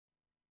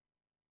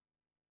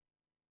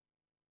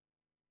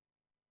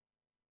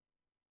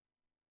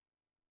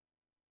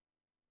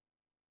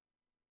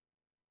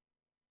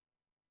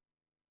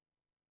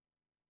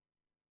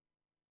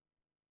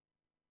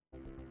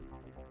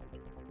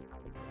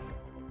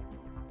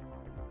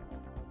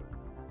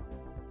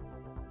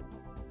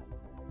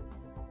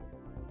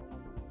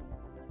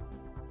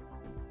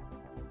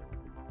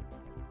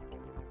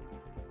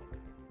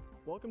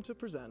Welcome to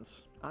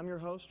Presents. I'm your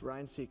host,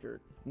 Ryan Sieckert.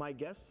 My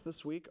guests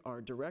this week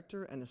are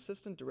Director and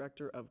Assistant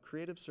Director of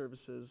Creative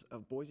Services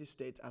of Boise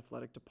State's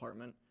Athletic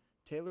Department,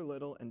 Taylor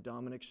Little and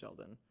Dominic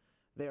Shelden.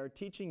 They are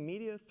teaching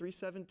Media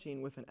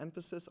 317 with an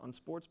emphasis on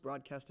sports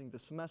broadcasting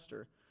this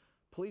semester.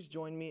 Please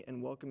join me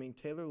in welcoming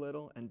Taylor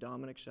Little and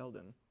Dominic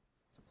Shelden.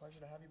 It's a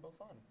pleasure to have you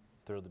both on.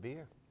 Thrilled to be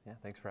here. Yeah,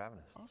 thanks for having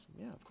us. Awesome,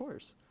 yeah, of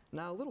course.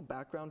 Now, a little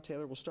background,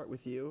 Taylor, we'll start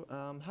with you.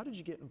 How did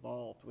you get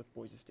involved with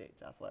Boise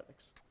State's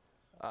athletics?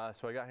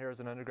 So I got here as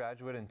an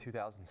undergraduate in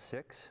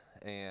 2006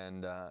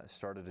 and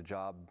started a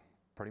job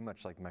pretty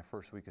much like my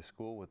first week of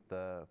school with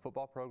the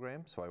football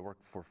program. So I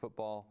worked for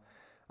football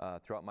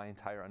throughout my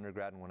entire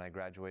undergrad, and when I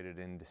graduated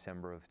in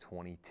December of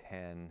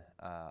 2010,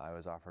 I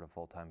was offered a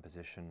full-time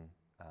position,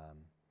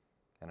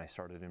 and I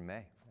started in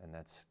May, and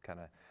that's kind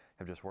of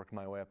have just worked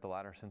my way up the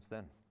ladder since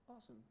then.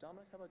 Awesome.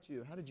 Dominic, how about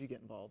you? How did you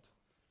get involved?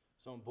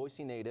 So I'm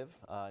Boise native.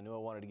 I knew I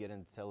wanted to get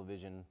into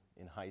television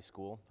in high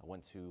school. I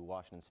went to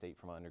Washington State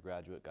for my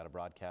undergraduate, got a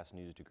broadcast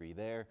news degree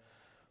there.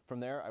 From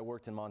there, I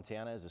worked in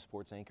Montana as a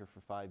sports anchor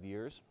for 5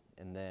 years,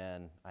 and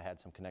then I had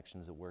some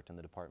connections that worked in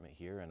the department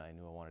here, and I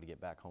knew I wanted to get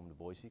back home to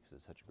Boise because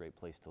it's such a great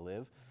place to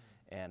live,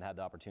 and had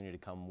the opportunity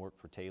to come work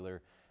for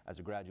Taylor as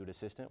a graduate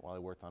assistant while I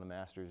worked on a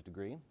master's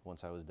degree.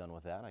 Once I was done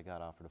with that, I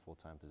got offered a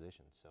full-time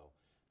position. So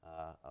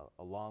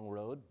a long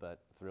road, but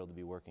thrilled to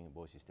be working at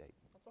Boise State.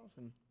 That's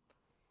awesome.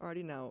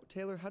 Alrighty, now,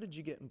 Taylor, how did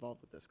you get involved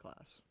with this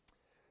class?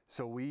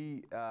 So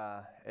we,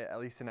 at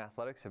least in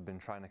athletics, have been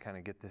trying to kind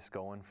of get this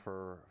going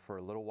for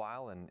a little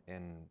while,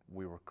 and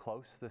we were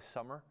close this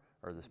summer,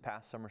 or this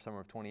past summer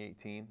of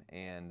 2018,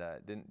 and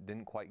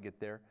didn't quite get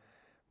there,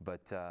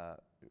 but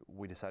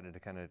we decided to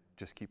kind of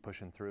just keep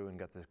pushing through and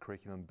got the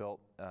curriculum built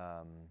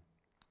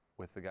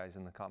with the guys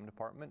in the comm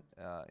department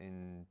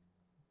in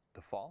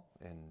the fall,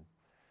 and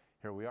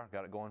here we are,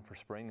 got it going for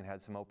spring and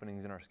had some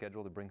openings in our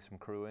schedule to bring some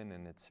crew in,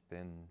 and it's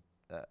been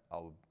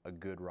a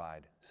good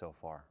ride so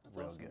far. That's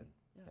real awesome. good.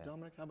 Yeah,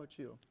 Dominic, how about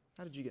you?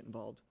 How did you get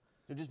involved?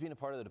 Just being a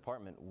part of the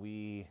department,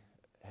 we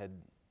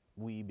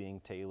being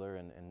Taylor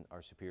and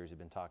our superiors, have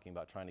been talking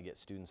about trying to get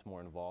students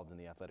more involved in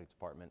the athletics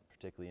department,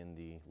 particularly in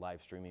the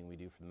live streaming we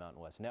do for the Mountain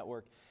West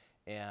Network.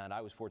 And I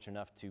was fortunate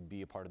enough to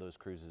be a part of those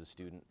crews as a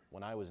student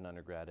when I was an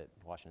undergrad at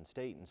Washington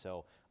State, and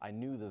so I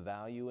knew the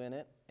value in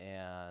it,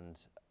 and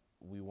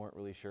we weren't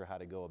really sure how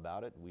to go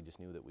about it. We just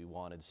knew that we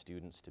wanted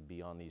students to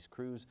be on these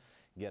crews,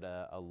 get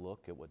a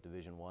look at what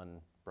Division I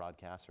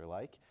broadcasts are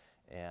like,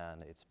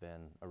 and it's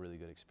been a really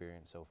good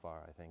experience so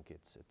far. I think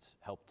it's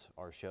helped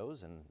our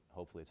shows, and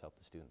hopefully it's helped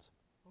the students.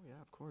 Oh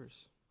yeah, of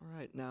course. All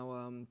right,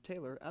 now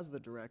Taylor, as the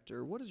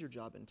director, what does your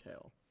job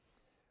entail?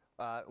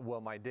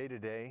 Well, my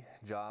day-to-day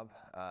job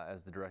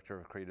as the Director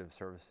of Creative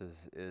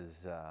Services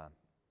is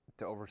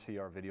to oversee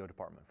our video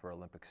department for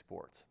Olympic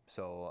sports.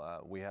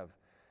 So we have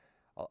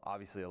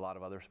obviously a lot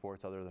of other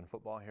sports other than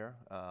football here.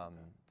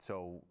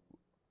 So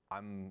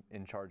I'm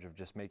in charge of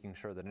just making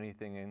sure that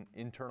anything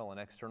internal and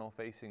external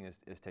facing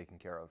is taken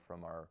care of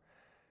from our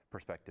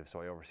perspective. So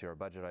I oversee our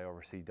budget, I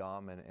oversee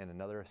Dom and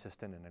another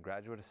assistant and a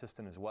graduate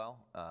assistant as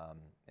well,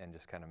 and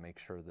just kind of make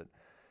sure that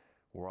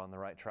we're on the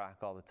right track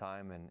all the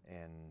time,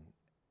 and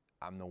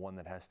I'm the one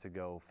that has to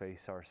go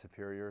face our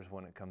superiors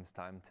when it comes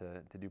time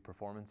to do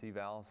performance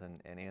evals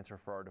and answer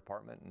for our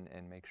department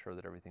and make sure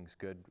that everything's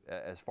good.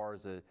 As far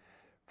as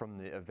from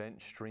the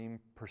event stream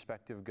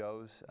perspective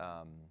goes,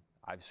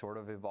 I've sort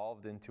of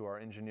evolved into our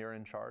engineer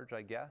in charge,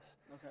 I guess.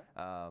 Okay.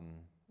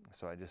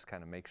 So I just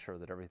kind of make sure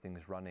that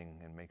everything's running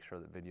and make sure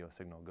that video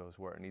signal goes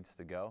where it needs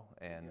to go.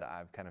 And Yeah.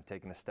 I've kind of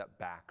taken a step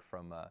back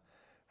from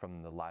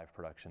the live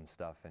production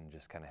stuff and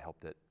just kind of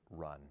helped it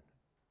run.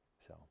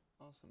 So.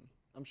 Awesome.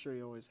 I'm sure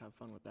you always have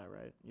fun with that,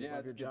 right? You Yeah,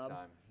 love it's your a job? good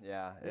time.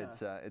 Yeah,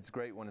 it's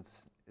great when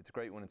it's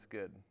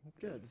good.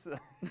 Good.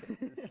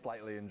 It's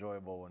slightly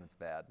enjoyable when it's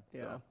bad. So.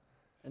 Yeah.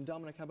 And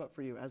Dominic, how about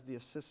for you? As the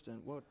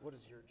assistant, what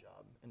does your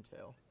job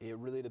entail? It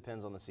really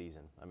depends on the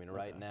season. I mean,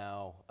 right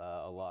now,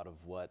 a lot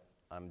of what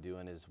I'm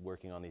doing is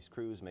working on these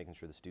crews, making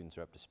sure the students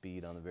are up to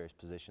speed on the various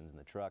positions in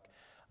the truck.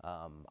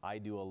 I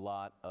do a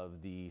lot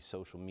of the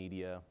social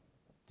media,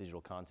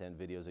 digital content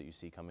videos that you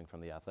see coming from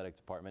the athletics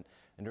department.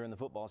 And during the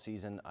football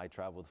season, I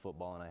travel with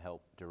football and I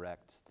help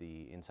direct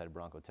the Inside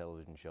Bronco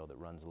television show that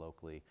runs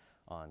locally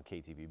on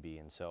KTVB.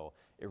 And so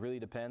it really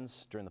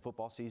depends. During the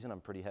football season,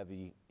 I'm pretty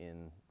heavy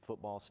in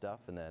football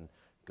stuff and then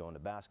going to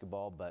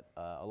basketball, but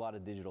a lot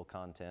of digital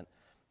content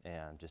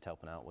and just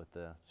helping out with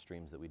the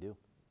streams that we do.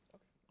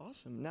 Okay.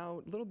 Awesome. Now,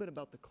 a little bit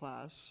about the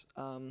class.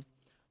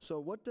 So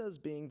what does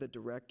being the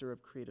Director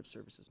of Creative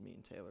Services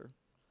mean, Taylor?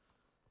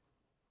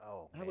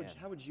 Oh,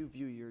 How would you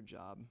view your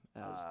job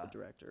as the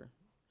director?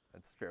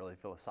 It's fairly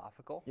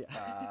philosophical.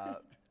 Yeah.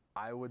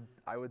 I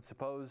would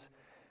suppose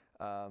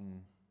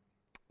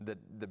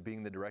that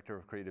being the Director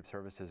of Creative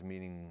Services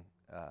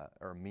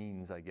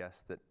means, I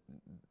guess, that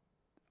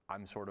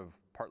I'm sort of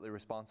partly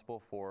responsible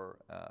for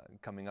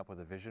coming up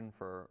with a vision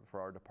for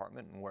our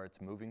department and where it's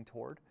moving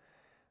toward.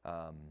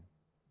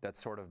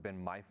 That's sort of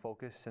been my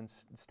focus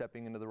since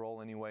stepping into the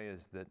role anyway,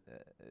 is that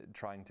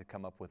trying to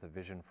come up with a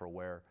vision for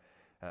where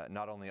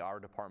not only our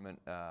department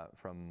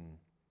from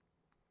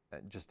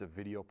just a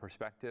video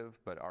perspective,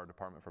 but our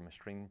department from a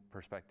stream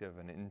perspective,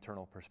 an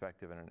internal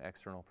perspective, and an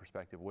external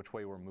perspective, which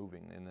way we're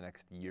moving in the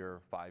next year,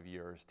 5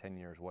 years, 10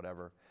 years,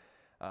 whatever,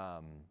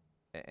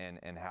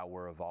 and how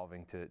we're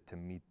evolving to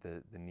meet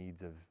the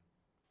needs of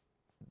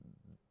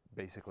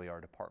basically our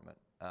department.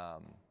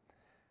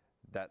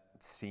 That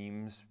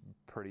seems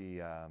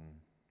pretty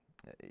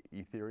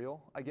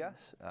ethereal, I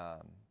guess,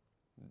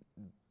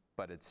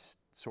 but it's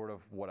sort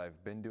of what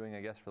I've been doing,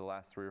 I guess, for the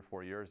last 3 or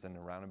 4 years in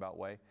a roundabout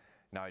way.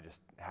 Now I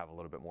just have a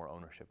little bit more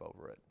ownership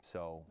over it.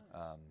 So,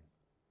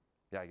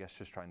 yeah, I guess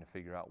just trying to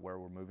figure out where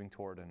we're moving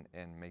toward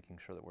and making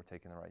sure that we're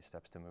taking the right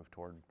steps to move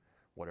toward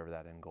whatever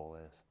that end goal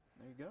is.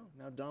 There you go.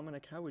 Now,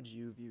 Dominic, how would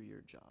you view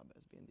your job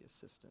as being the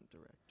assistant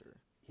director?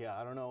 Yeah,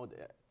 I don't know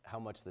how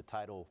much the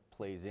title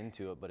plays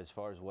into it, but as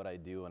far as what I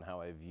do and how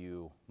I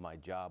view my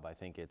job, I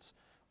think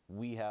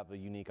we have a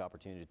unique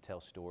opportunity to tell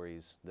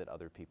stories that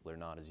other people are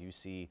not. As you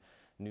see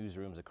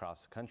newsrooms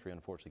across the country,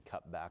 unfortunately,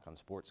 cut back on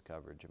sports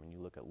coverage. I mean, you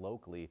look at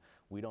locally,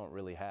 we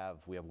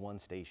have one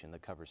station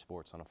that covers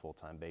sports on a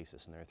full-time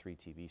basis, and there are 3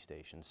 TV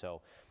stations.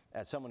 So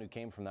as someone who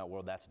came from that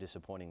world, that's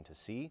disappointing to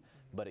see,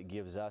 but it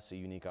gives us a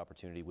unique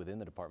opportunity within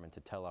the department to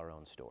tell our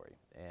own story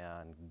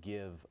and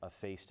give a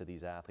face to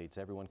these athletes.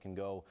 Everyone can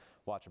go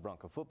watch a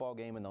Bronco football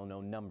game and they'll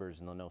know numbers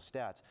and they'll know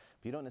stats,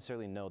 but you don't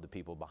necessarily know the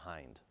people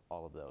behind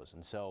all of those.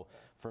 And so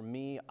for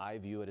me, I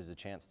view it as a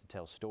chance to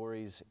tell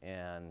stories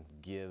and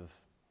give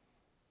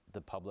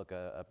the public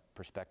a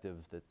perspective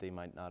that they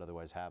might not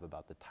otherwise have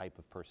about the type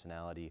of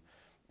personality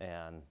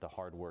and the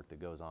hard work that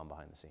goes on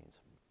behind the scenes.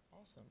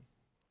 Awesome.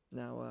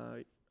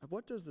 Now,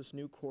 what does this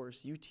new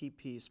course,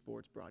 UTP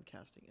Sports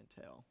Broadcasting,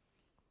 entail?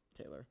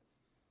 Taylor?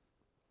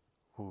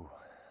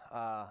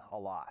 A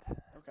lot.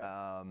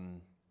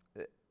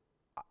 Okay.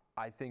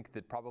 I think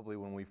that probably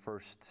when we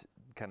first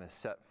kind of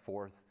set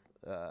forth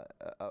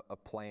a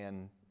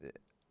plan,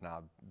 and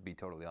I'll be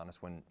totally honest,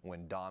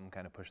 when Dom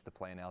kind of pushed the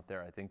plan out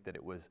there, I think that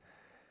it was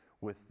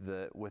with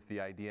the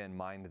idea in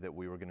mind that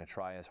we were going to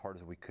try as hard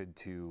as we could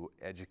to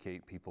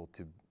educate people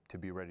to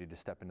be ready to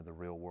step into the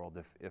real world.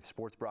 If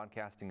sports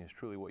broadcasting is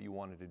truly what you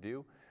wanted to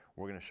do,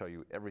 we're going to show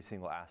you every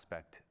single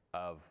aspect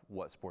of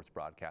what sports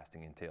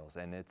broadcasting entails.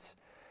 And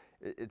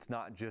it's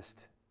not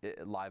just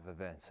live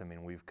events. I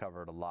mean, we've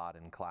covered a lot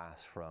in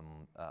class,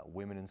 from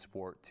women in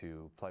sport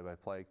to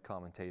play-by-play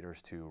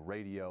commentators to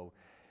radio.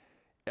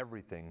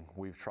 Everything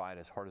we've tried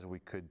as hard as we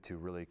could to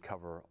really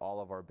cover all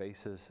of our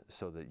bases,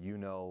 so that you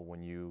know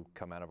when you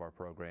come out of our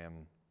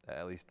program,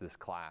 at least this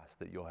class,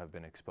 that you'll have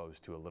been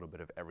exposed to a little bit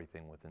of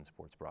everything within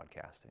sports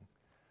broadcasting.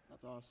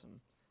 That's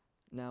awesome.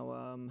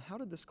 Now, how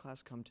did this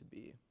class come to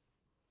be,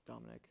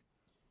 Dominic?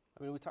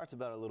 I mean, we talked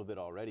about it a little bit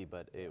already,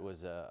 but it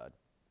was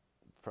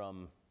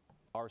from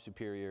our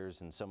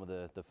superiors and some of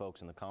the folks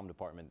in the comm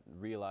department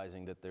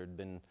realizing that there'd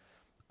been,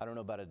 I don't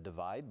know about a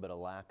divide, but a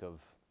lack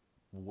of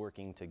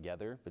working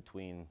together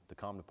between the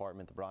comm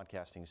department, the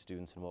broadcasting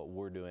students, and what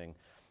we're doing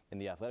in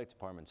the athletics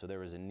department. So there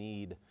was a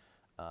need,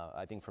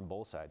 I think, from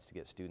both sides to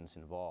get students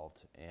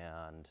involved.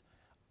 And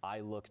I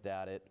looked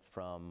at it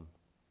from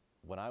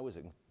when I was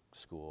in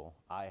school,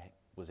 I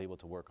was able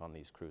to work on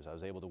these crews. I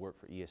was able to work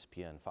for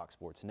ESPN, Fox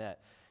Sports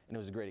Net, and it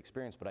was a great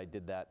experience, but I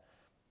did that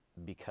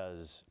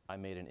because I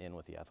made an in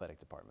with the athletic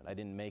department. I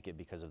didn't make it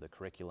because of the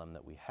curriculum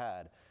that we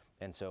had.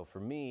 And so for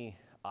me,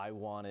 I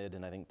wanted,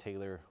 and I think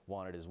Taylor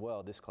wanted as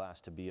well, this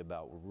class to be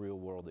about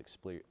real-world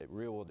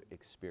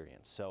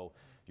experience. So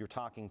you're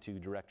talking to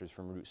directors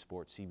from Root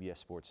Sports, CBS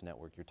Sports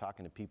Network. You're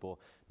talking to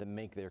people that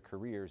make their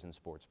careers in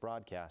sports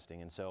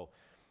broadcasting. And so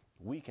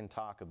we can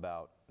talk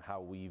about how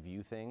we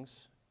view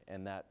things,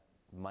 and that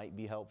might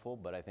be helpful,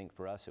 but I think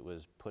for us it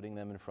was putting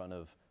them in front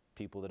of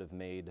people that have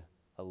made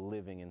a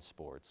living in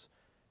sports,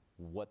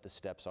 what the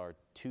steps are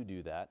to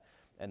do that,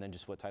 and then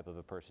just what type of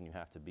a person you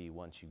have to be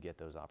once you get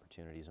those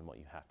opportunities and what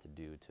you have to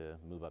do to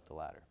move up the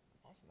ladder.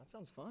 Awesome, that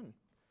sounds fun.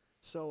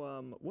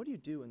 So what do you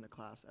do in the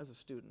class as a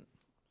student?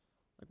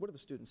 Like, what do the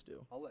students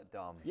do? I'll let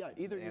Dom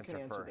either you can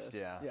answer first.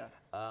 this. Yeah.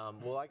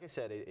 Well, like I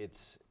said,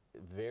 it's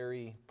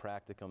very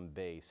practicum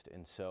based,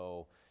 and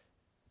so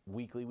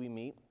weekly we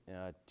meet,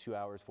 2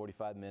 hours,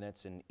 45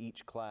 minutes, and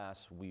each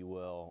class we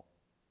will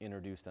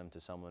introduce them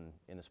to someone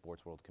in the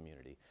sports world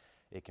community.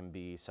 It can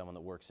be someone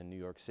that works in New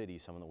York City,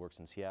 someone that works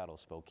in Seattle,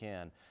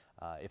 Spokane.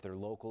 If they're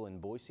local in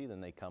Boise, then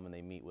they come and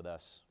they meet with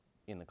us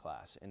in the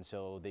class. And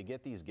so they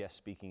get these guest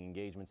speaking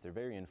engagements. They're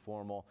very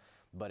informal,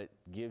 but it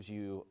gives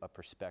you a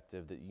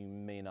perspective that you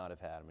may not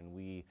have had. I mean,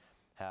 we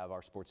have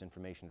our sports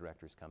information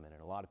directors come in,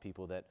 and a lot of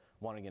people that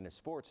want to get into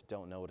sports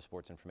don't know what a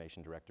sports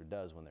information director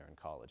does when they're in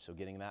college. So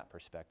getting that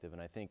perspective,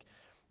 and I think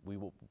we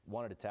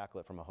wanted to tackle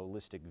it from a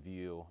holistic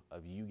view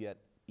of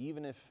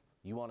even if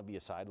you want to be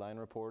a sideline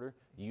reporter,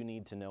 you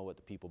need to know what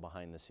the people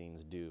behind the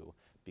scenes do,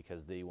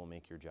 because they will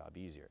make your job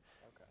easier.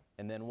 Okay.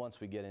 And then once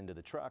we get into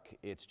the truck,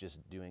 it's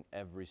just doing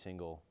every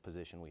single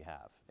position we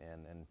have.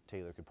 And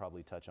Taylor could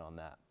probably touch on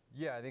that.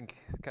 Yeah, I think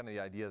kind of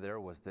the idea there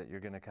was that you're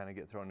going to kind of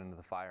get thrown into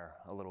the fire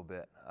a little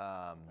bit.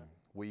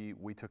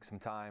 We took some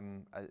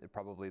time,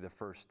 probably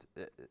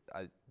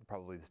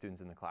probably the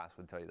students in the class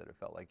would tell you that it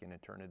felt like an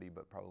eternity,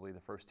 but probably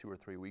the first 2 or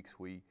 3 weeks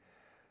we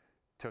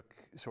took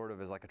sort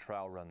of as like a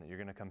trial run, that you're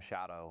going to come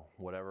shadow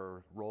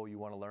whatever role you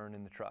want to learn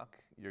in the truck.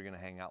 You're going to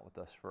hang out with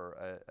us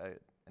for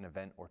an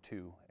event or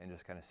two and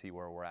just kind of see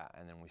where we're at.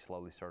 And then we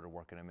slowly started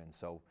working them in.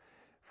 So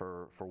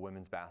for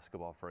women's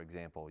basketball, for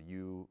example,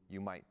 you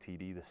might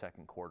TD the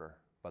second quarter,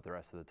 but the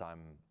rest of the time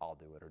I'll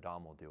do it or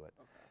Dom will do it.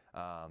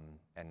 Okay.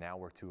 And now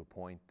we're to a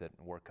point that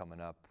we're coming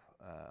up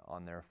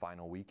on their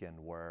final weekend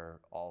where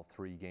all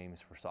 3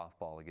 games for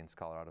softball against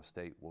Colorado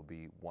State will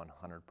be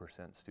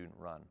 100% student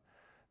run.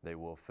 They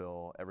will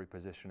fill every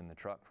position in the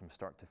truck from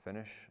start to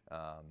finish.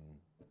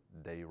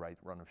 They write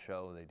run of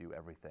show, they do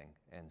everything.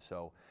 And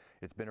so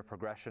it's been a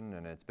progression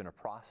and it's been a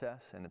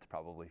process, and it's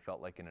probably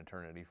felt like an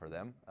eternity for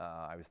them.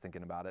 I was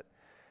thinking about it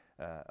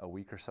a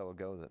week or so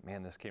ago that,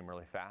 man, this came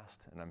really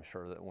fast, and I'm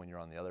sure that when you're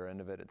on the other end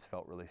of it, it's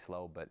felt really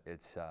slow, but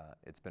it's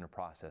been a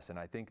process. And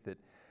I think that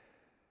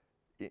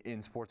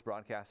in sports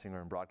broadcasting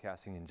or in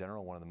broadcasting in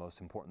general, one of the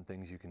most important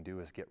things you can do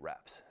is get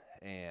reps.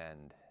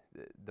 And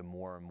the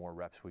more and more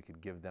reps we could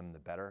give them, the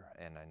better.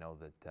 And I know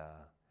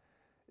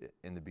that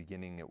in the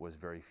beginning it was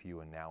very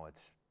few, and now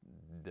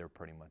they're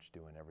pretty much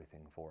doing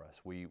everything for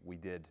us. We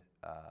did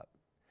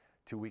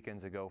 2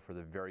 weekends ago, for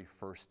the very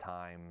first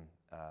time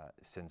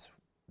since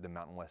the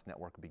Mountain West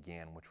Network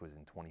began, which was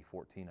in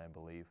 2014, I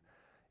believe.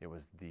 It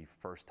was the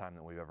first time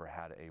that we've ever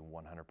had a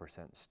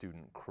 100%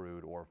 student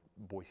crewed or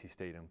Boise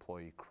State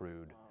employee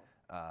crewed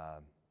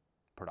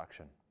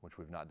production, which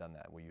we've not done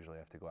that. We usually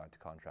have to go out to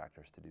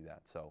contractors to do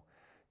that. So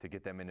to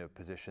get them into a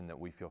position that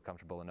we feel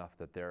comfortable enough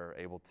that they're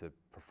able to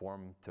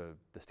perform to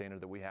the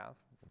standard that we have,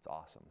 it's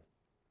awesome.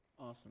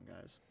 Awesome,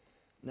 guys.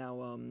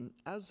 Now,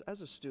 as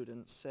a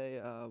student, say,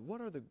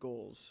 what are the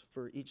goals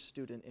for each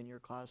student in your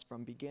class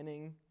from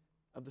beginning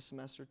of the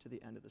semester to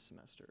the end of the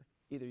semester?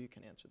 Either you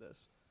can answer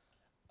this.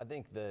 I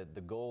think the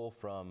goal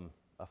from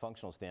a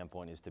functional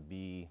standpoint is to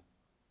be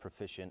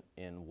proficient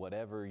in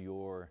whatever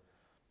your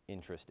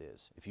interest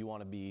is. If you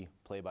want to be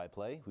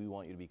play-by-play, we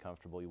want you to be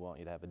comfortable. We want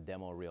you to have a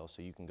demo reel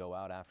so you can go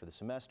out after the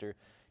semester,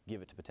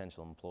 give it to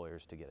potential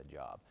employers to get a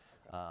job.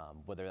 Okay.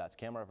 Whether that's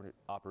camera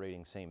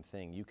operating, same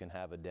thing. You can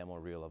have a demo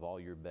reel of all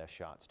your best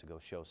shots to go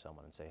show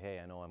someone and say, hey,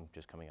 I know I'm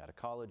just coming out of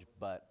college,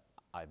 but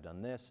I've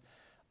done this.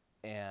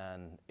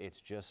 And it's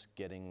just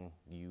getting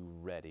you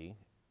ready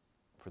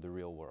for the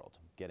real world,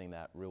 getting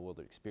that real world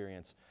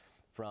experience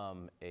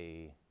from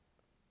a,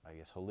 I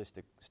guess,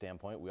 holistic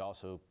standpoint. We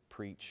also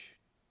preach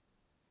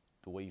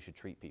the way you should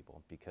treat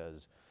people,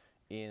 because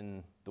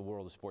in the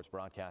world of sports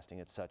broadcasting,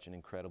 it's such an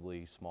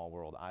incredibly small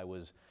world. I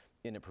was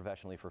in it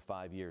professionally for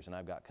 5 years, and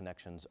I've got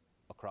connections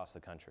across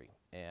the country.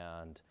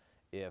 And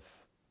if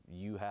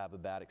you have a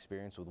bad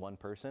experience with one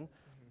person,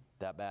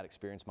 that bad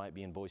experience might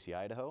be in Boise,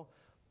 Idaho,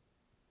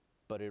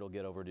 but it'll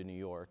get over to New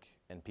York,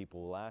 and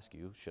people will ask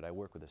you, should I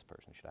work with this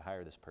person? Should I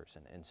hire this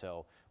person? And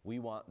so we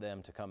want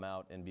them to come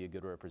out and be a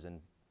good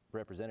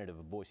representative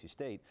of Boise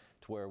State,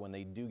 to where when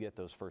they do get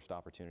those first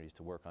opportunities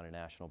to work on a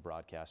national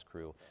broadcast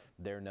crew,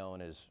 they're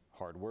known as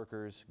hard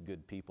workers,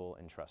 good people,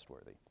 and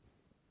trustworthy.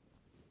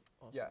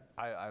 Awesome.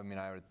 Yeah, I mean,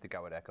 I think I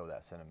would echo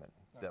that sentiment,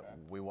 that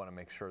we want to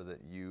make sure that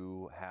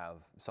you have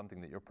something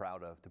that you're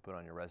proud of to put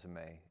on your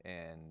resume.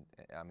 And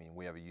I mean,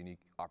 we have a unique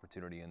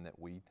opportunity in that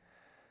we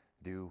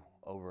do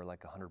over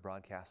like 100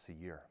 broadcasts a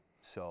year.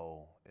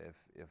 So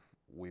if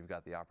we've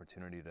got the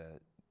opportunity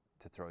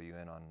to throw you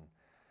in on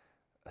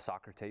a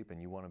soccer tape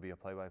and you want to be a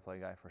play-by-play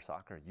guy for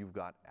soccer, you've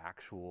got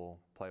actual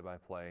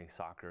play-by-play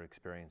soccer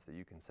experience that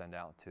you can send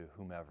out to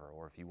whomever.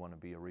 Or if you want to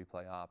be a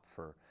replay op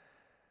for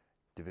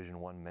Division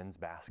I men's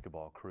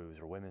basketball crews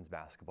or women's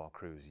basketball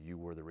crews, you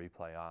were the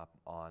replay op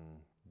on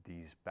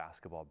these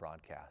basketball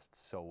broadcasts.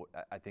 So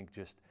I think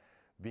just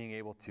being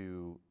able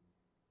to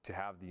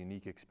have the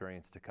unique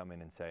experience to come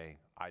in and say,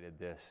 I did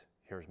this,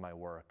 here's my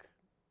work,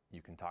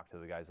 you can talk to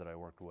the guys that I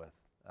worked with.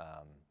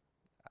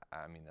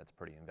 I mean, that's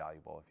pretty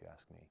invaluable if you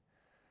ask me.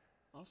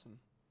 Awesome.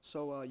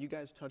 So you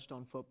guys touched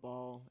on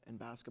football and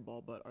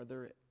basketball, but are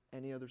there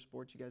any other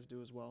sports you guys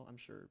do as well? I'm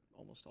sure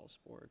almost all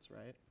sports,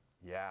 right?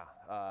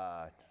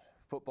 Yeah.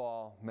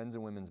 Football, men's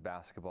and women's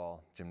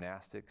basketball,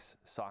 gymnastics,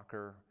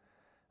 soccer,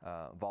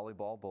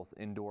 volleyball, both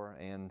indoor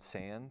and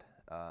sand,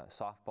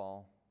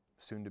 softball,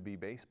 soon to be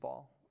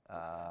baseball.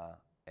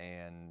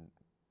 And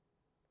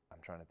I'm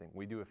trying to think,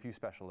 we do a few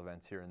special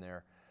events here and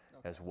there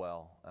as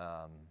well.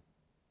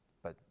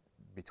 But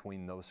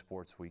between those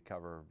sports, we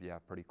cover,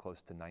 pretty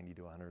close to 90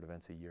 to 100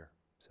 events a year.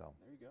 So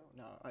there you go.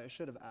 Now, I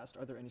should have asked,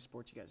 are there any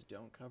sports you guys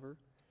don't cover?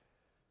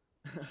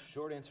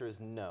 Short answer is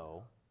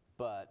no.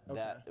 But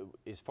that,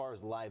 as far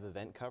as live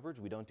event coverage,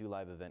 we don't do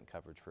live event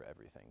coverage for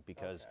everything,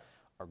 because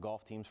our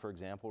golf teams, for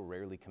example,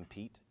 rarely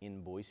compete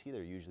in Boise.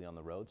 They're usually on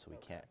the road, so we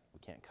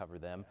can't cover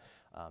them.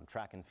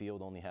 Track and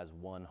field only has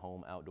one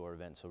home outdoor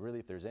event. So really,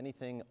 if there's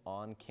anything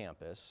on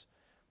campus,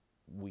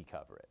 we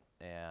cover it.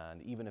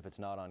 And even if it's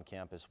not on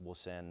campus, we'll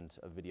send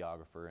a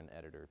videographer and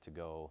editor to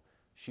go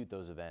shoot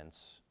those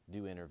events,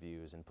 do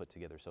interviews, and put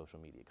together social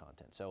media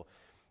content. So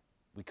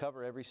we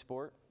cover every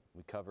sport,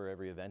 we cover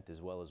every event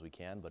as well as we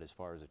can, but as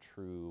far as a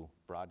true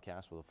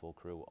broadcast with a full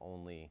crew,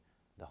 only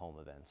the home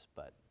events,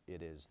 but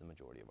it is the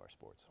majority of our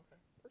sports. Okay,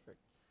 perfect.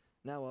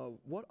 Now,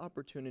 what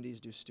opportunities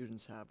do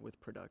students have with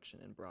production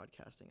and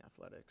broadcasting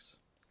athletics?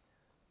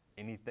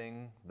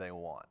 Anything they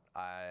want.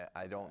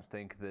 I don't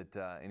think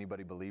that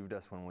anybody believed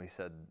us when we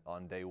said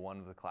on day one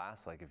of the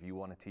class, like if you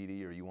want a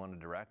TD or you want to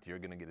direct, you're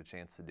going to get a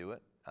chance to do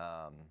it.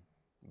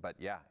 But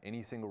yeah,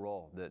 any single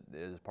role that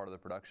is part of the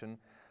production,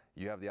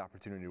 you have the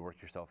opportunity to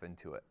work yourself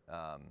into it.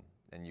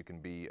 And you can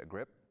be a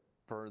grip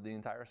for the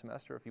entire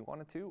semester if you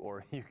wanted to,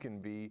 or you can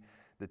be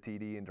the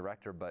TD and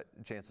director, but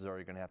chances are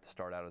you're going to have to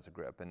start out as a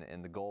grip.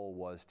 And the goal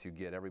was to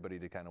get everybody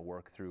to kind of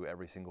work through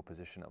every single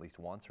position at least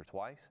once or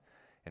twice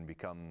and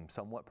become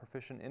somewhat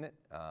proficient in it.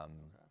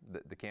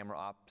 The camera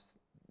ops,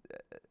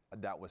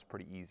 that was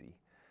pretty easy.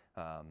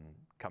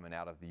 Coming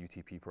out of the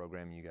UTP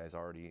program, you guys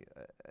already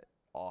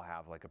all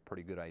have like a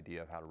pretty good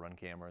idea of how to run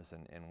cameras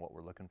and what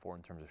we're looking for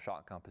in terms of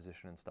shot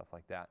composition and stuff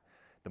like that.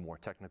 The more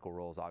technical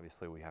roles,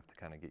 obviously, we have to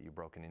kind of get you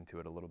broken into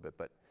it a little bit.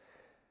 But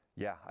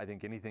yeah, I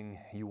think anything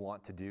you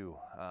want to do,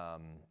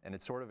 and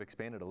it's sort of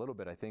expanded a little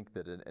bit. I think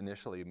that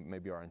initially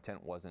maybe our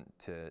intent wasn't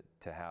to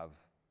have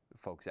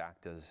folks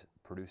act as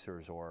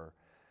producers or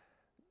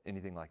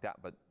anything like that,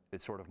 but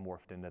it's sort of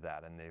morphed into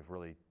that, and they've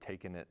really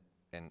taken it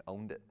and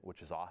owned it,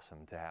 which is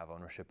awesome to have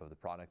ownership of the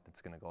product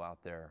that's going to go out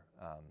there.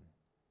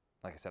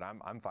 Like I said,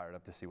 I'm fired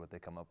up to see what they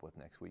come up with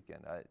next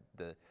weekend.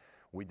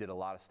 We did a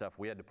lot of stuff.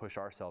 We had to push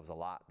ourselves a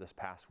lot this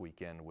past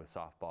weekend with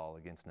softball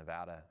against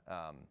Nevada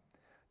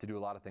to do a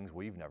lot of things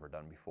we've never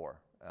done before.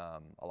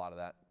 A lot of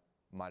that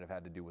might have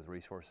had to do with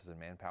resources and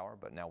manpower,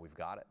 but now we've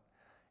got it.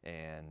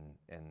 And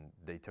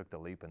they took the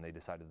leap and they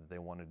decided that they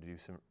wanted to do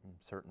some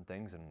certain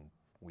things, and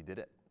we did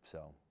it. So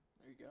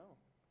there you go.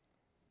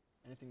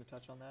 Anything to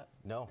touch on that?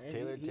 No, And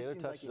Taylor seems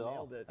touched like he it all.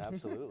 nailed it.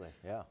 Absolutely,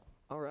 yeah.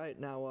 All right,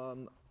 now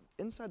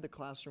inside the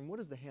classroom, what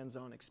does the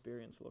hands-on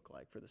experience look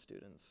like for the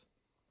students?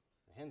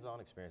 The hands-on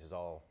experience is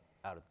all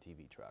out of the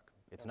TV truck.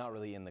 It's not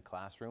really in the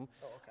classroom.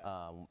 Oh,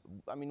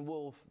 okay. I mean,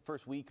 we'll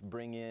first week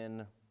bring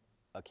in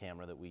a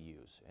camera that we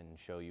use and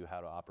show you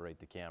how to operate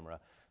the camera,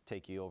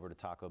 take you over to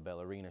Taco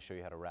Bell Arena, show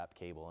you how to wrap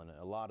cable, and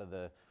a lot of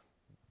the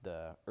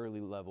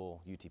early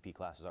level UTP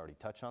classes already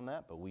touch on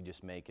that, but we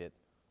just make it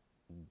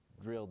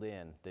drilled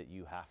in that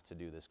you have to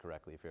do this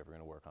correctly if you're ever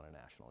going to work on a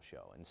national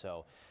show. And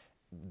so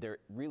there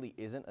really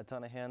isn't a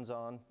ton of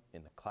hands-on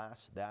in the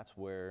class. That's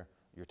where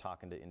you're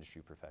talking to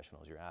industry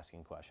professionals, you're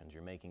asking questions,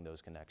 you're making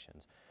those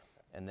connections.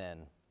 And then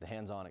the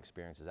hands-on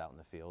experience is out in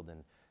the field.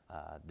 And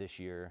this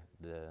year,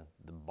 the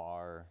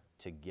bar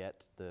to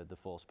get the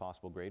fullest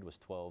possible grade was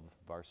 12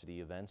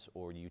 varsity events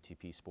or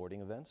UTP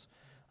sporting events.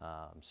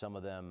 Some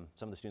of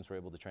the students were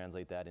able to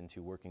translate that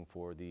into working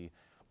for the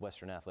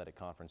Western Athletic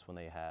Conference when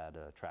they had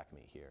a track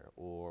meet here,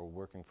 or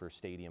working for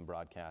Stadium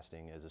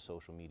Broadcasting as a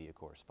social media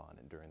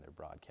correspondent during their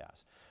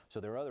broadcast. So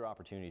there are other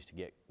opportunities to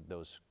get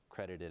those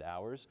credited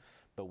hours,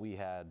 but we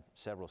had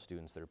several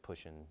students that are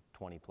pushing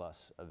 20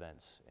 plus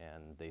events,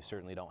 and they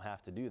certainly don't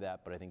have to do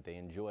that, but I think they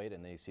enjoy it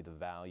and they see the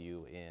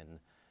value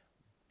in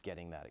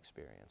getting that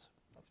experience.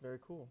 That's very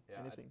cool. yeah,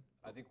 Anything?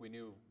 I think we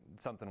knew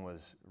something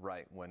was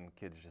right when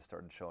kids just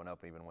started showing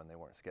up even when they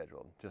weren't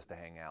scheduled, just to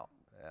hang out.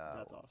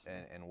 That's awesome.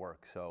 And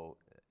work. So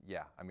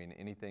yeah, I mean,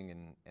 anything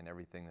and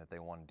everything that they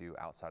want to do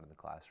outside of the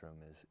classroom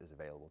is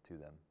available to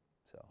them.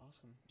 So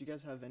Awesome. Do you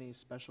guys have any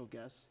special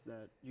guests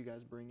that you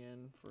guys bring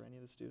in for any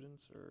of the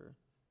students, or?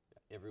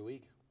 Every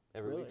week.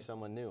 Every Really? week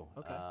someone new.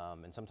 Okay.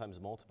 And sometimes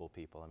multiple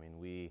people. I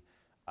mean,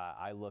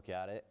 I look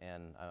at it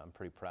and I'm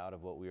pretty proud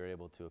of what we were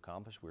able to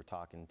accomplish. We were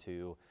talking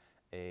to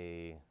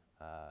a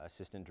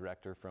assistant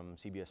director from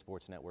CBS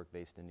Sports Network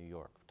based in New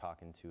York,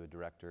 talking to a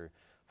director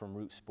from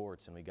Root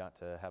Sports, and we got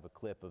to have a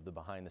clip of the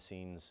behind the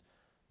scenes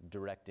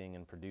directing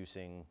and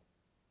producing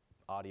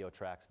audio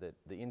tracks that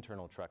the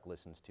internal truck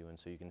listens to, and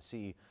so you can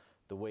see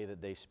the way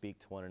that they speak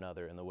to one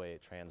another and the way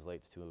it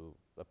translates to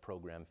a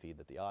program feed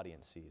that the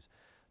audience sees.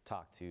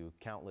 Talk to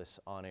countless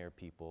on-air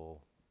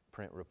people,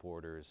 print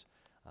reporters,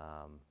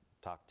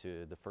 talked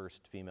to the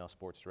first female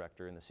sports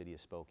director in the city of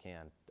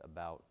Spokane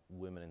about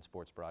women in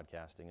sports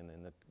broadcasting and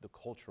then the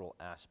cultural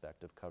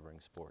aspect of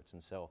covering sports.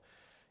 And so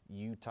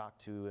you talk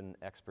to an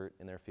expert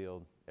in their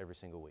field every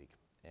single week.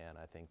 And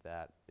I think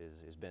that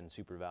has been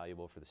super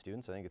valuable for the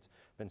students. I think it's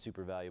been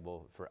super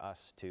valuable for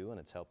us too, and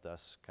it's helped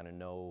us kind of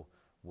know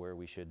where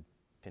we should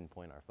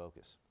pinpoint our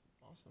focus.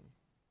 Awesome.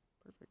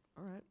 Perfect.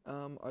 All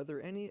right. Are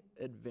there any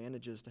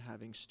advantages to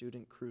having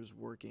student crews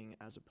working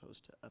as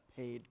opposed to a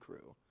paid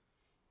crew?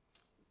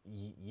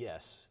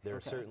 Yes, there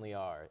Okay. certainly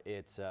are.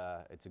 It's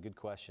a good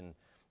question.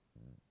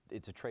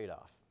 It's a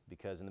trade-off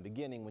because in the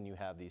beginning when you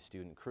have these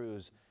student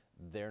crews,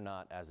 they're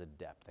not as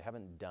adept. They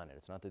haven't done it.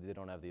 It's not that they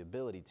don't have the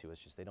ability to,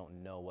 it's just they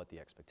don't know what the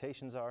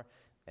expectations are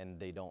and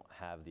they don't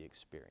have the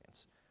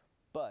experience.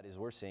 But as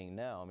we're seeing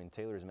now, I mean,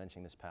 Taylor was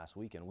mentioning this past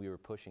weekend, we were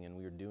pushing and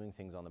we were doing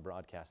things on the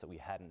broadcast that we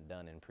hadn't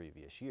done in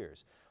previous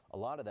years. A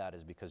lot of that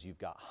is because you've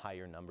got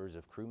higher numbers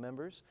of crew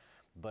members,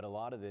 but a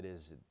lot of it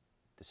is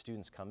the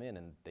students come in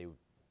and they,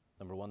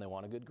 number one, they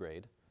want a good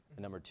grade,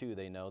 And number two,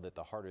 they know that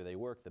the harder they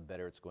work, the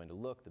better it's going to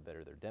look, the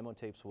better their demo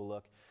tapes will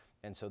look.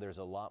 And so there's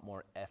a lot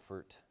more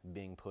effort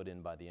being put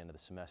in by the end of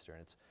the semester.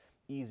 And it's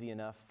easy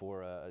enough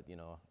for a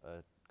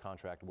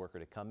contract worker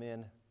to come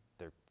in,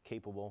 they're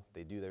capable,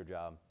 they do their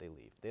job, they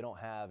leave. They don't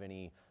have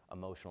any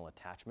emotional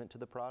attachment to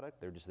the product,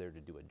 they're just there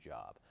to do a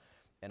job.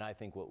 And I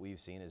think what we've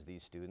seen is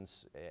these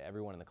students,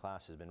 everyone in the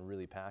class has been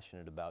really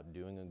passionate about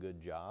doing a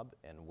good job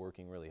and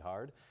working really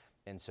hard.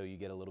 And so you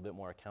get a little bit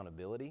more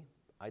accountability,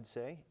 I'd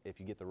say, if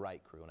you get the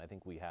right crew. And I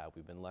think we have.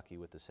 We've been lucky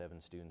with the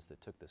 7 students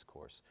that took this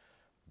course.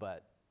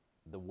 But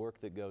the work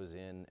that goes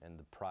in and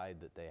the pride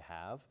that they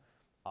have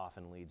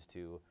often leads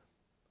to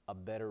a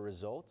better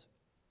result.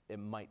 It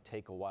might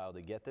take a while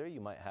to get there.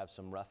 You might have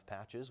some rough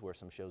patches where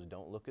some shows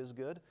don't look as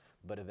good,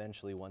 but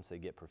eventually once they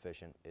get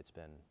proficient, it's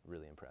been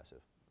really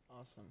impressive.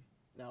 Awesome.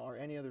 Now, are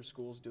any other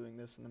schools doing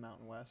this in the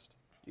Mountain West?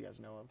 Do you guys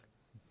know of?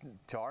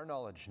 To our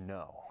knowledge,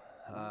 no.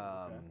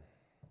 Okay.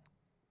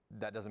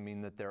 That doesn't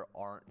mean that there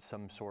aren't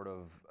some sort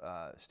of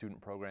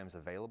student programs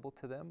available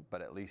to them,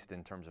 but at least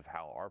in terms of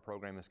how our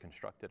program is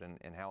constructed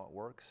and how it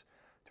works,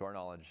 to our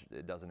knowledge,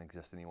 it doesn't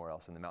exist anywhere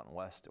else in the Mountain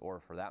West, or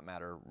for that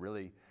matter,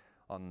 really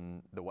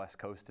on the West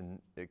Coast,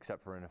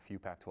 except for in a few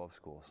Pac-12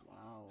 schools.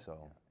 Wow.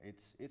 So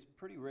It's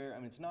pretty rare. I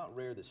mean, it's not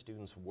rare that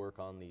students work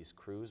on these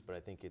crews, but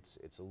I think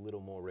it's a little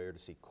more rare to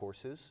see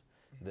courses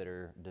that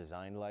are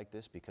designed like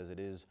this, because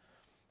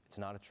it's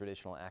not a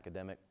traditional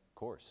academic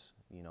course.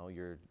 You know,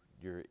 your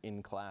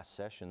in-class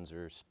sessions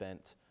are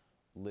spent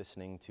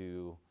listening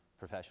to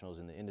professionals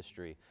in the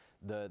industry.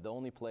 The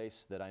only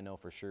place that I know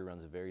for sure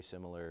runs a very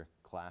similar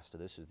class to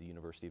this is the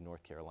University of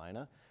North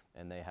Carolina,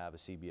 and they have a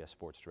CBS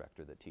sports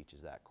director that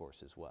teaches that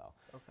course as well.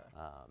 Okay.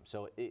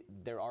 So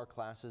there are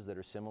classes that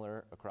are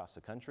similar across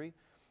the country,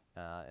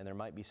 and there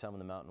might be some in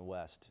the Mountain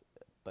West,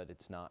 but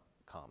it's not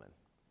common.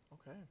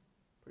 Okay.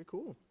 Pretty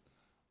cool.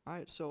 All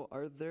right. So,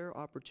 are there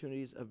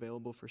opportunities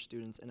available for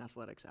students in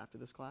athletics after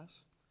this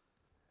class?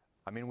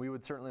 I mean, we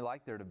would certainly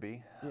like there to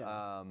be.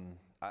 Yeah.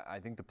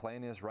 I think the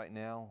plan is right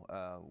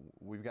now,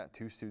 we've got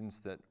 2 students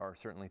that are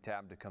certainly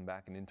tabbed to come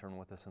back and intern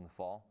with us in the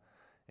fall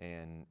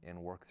and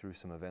work through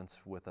some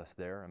events with us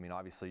there. I mean,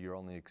 obviously you're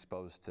only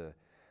exposed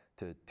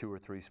to 2 or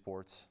 3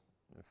 sports,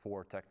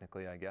 4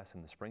 technically, I guess,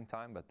 in the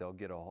springtime, but they'll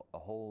get a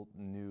whole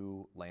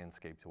new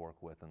landscape to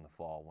work with in the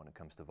fall when it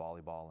comes to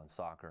volleyball and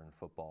soccer and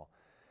football.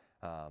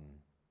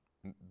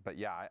 But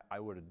yeah, I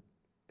would,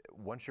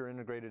 once you're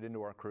integrated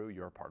into our crew,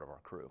 you're a part of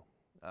our crew.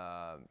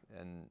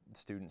 And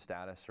student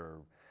status or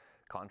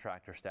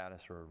contractor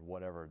status or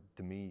whatever,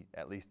 to me,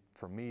 at least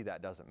for me,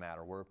 that doesn't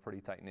matter. We're a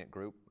pretty tight-knit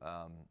group.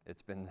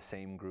 It's been the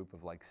same group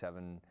of like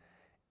 7,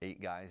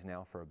 8 guys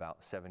now for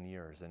about 7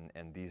 years,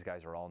 and these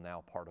guys are all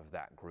now part of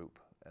that group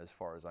as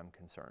far as I'm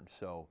concerned.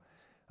 So,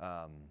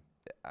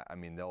 I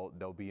mean,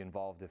 they'll be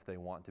involved if they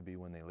want to be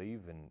when they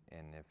leave, and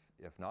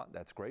if not,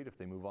 that's great. If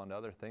they move on to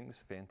other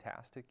things,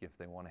 fantastic. If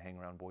they want to hang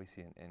around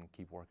Boise and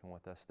keep working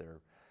with us, they're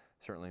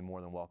certainly more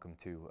than welcome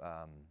to.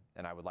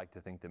 And I would like to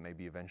think that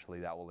maybe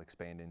eventually that will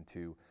expand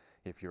into,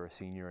 if you're a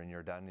senior and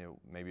you're done,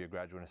 maybe a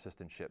graduate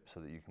assistantship so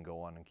that you can go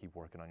on and keep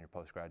working on your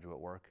postgraduate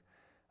work.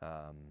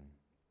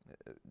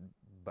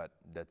 But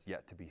that's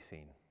yet to be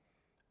seen.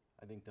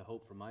 I think the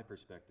hope from my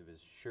perspective is,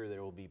 sure,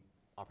 there will be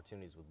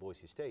opportunities with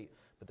Boise State,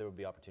 but there will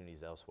be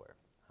opportunities elsewhere.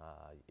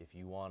 If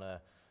you want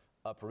to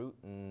uproot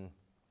and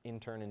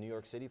intern in New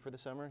York City for the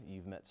summer,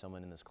 you've met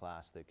someone in this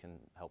class that can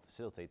help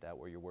facilitate that,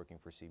 where you're working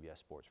for CBS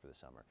Sports for the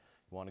summer.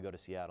 You want to go to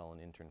Seattle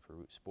and intern for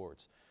Root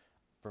Sports.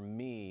 For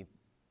me,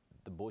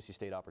 the Boise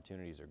State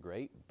opportunities are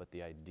great, but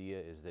the idea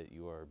is that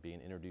you are being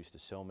introduced to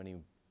so many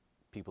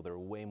people that are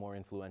way more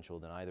influential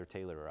than either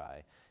Taylor or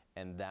I,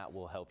 and that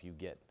will help you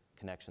get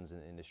connections in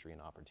the industry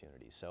and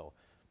opportunities. So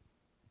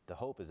the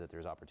hope is that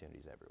there's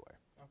opportunities everywhere.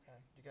 Okay.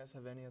 Do you guys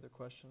have any other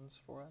questions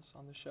for us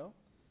on the show?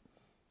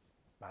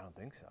 I don't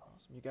think so.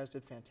 Awesome. You guys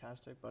did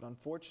fantastic, but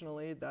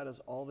unfortunately, that is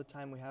all the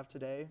time we have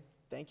today.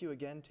 Thank you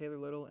again, Taylor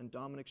Little and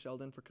Dominic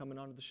Shelden, for coming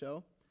on to the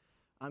show.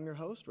 I'm your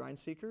host, Ryan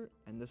Sieckert,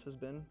 and this has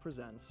been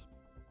Presents.